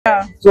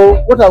So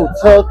what I would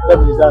tell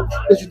them is that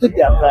they should take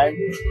their time,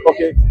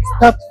 okay,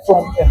 start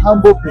from a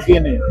humble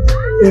beginning,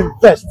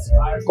 invest,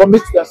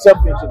 commit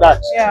themselves into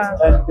that, Yeah.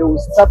 and they will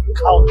start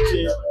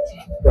counting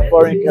the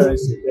foreign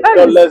currency, the That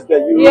is- dollars, the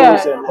euros,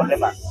 yeah. and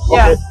whatever.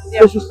 Yeah, Okay, yeah.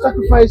 they should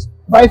sacrifice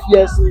 5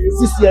 years,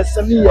 6 years,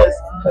 7 years,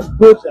 and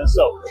build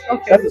themselves.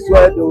 Okay. That is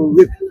where they will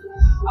reap,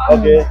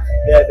 okay,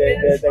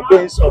 the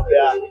gains of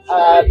their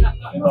hard,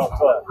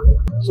 toil.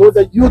 So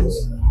the youth,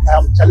 I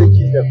am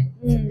challenging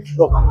them.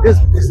 Look, this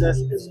business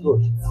is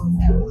good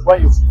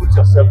when you put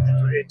yourself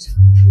into it.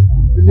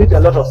 You need a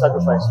lot of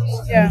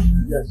sacrifices. Yeah.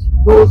 Yes.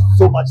 No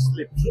so much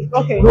sleep.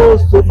 Okay. No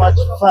so much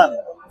fun.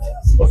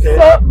 Okay.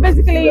 So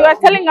basically, you are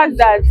telling us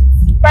that,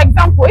 for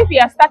example, if you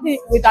are starting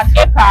with an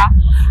acre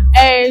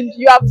and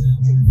you have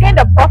gained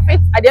a profit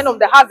at the end of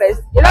the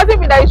harvest, it doesn't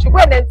mean that you should go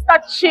and then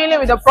start chilling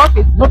with the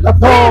profit. Not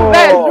at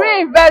all.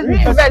 Reinvest.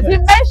 He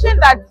mentioned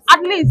that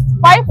at least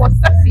 5 or 6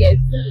 years,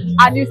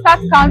 and you start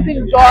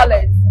counting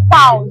dollars,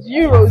 pounds,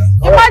 euros.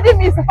 Imagine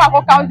me so far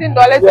for counting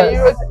dollars and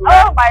euros.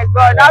 Oh my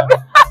God!